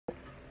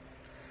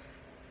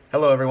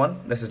Hello everyone,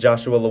 this is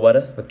Joshua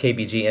Luetta with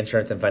KBG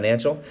Insurance and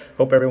Financial.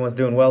 Hope everyone's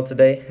doing well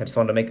today. I just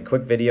wanted to make a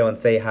quick video and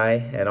say hi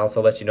and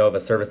also let you know of a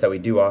service that we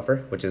do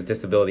offer, which is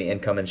disability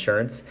income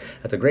insurance.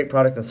 That's a great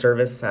product and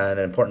service and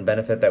an important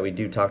benefit that we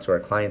do talk to our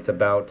clients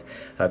about.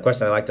 A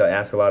question I like to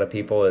ask a lot of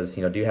people is,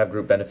 do you have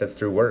group benefits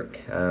through work?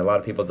 A lot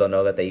of people don't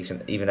know that they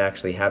even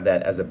actually have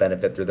that as a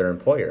benefit through their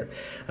employer.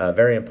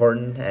 Very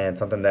important and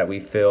something that we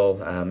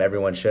feel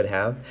everyone should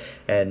have.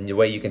 And the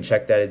way you can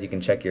check that is you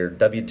can check your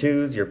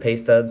W-2s, your pay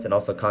stubs, and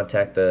also contact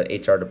the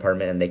HR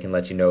department and they can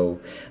let you know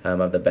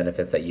of the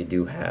benefits that you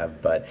do have.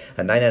 But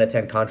 9 out of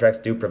 10 contracts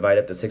do provide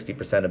up to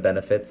 60% of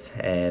benefits,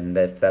 and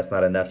if that's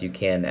not enough, you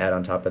can add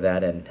on top of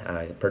that and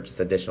purchase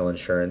additional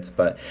insurance.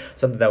 But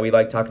something that we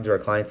like talking to our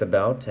clients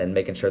about and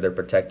making sure they're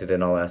protected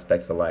in all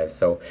aspects of life.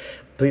 So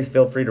please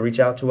feel free to reach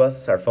out to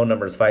us. Our phone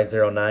number is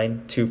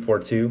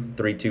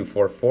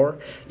 509-242-3244.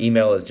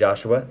 Email is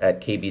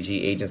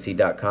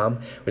joshua@kbgagency.com.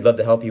 We'd love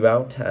to help you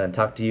out and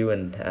talk to you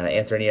and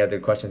answer any other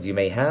questions you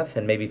may have,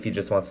 and maybe if you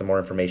just want some more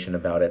information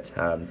about it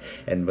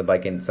and would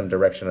like some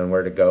direction on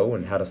where to go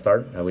and how to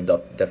start, we'd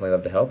definitely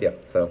love to help you.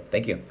 So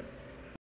thank you.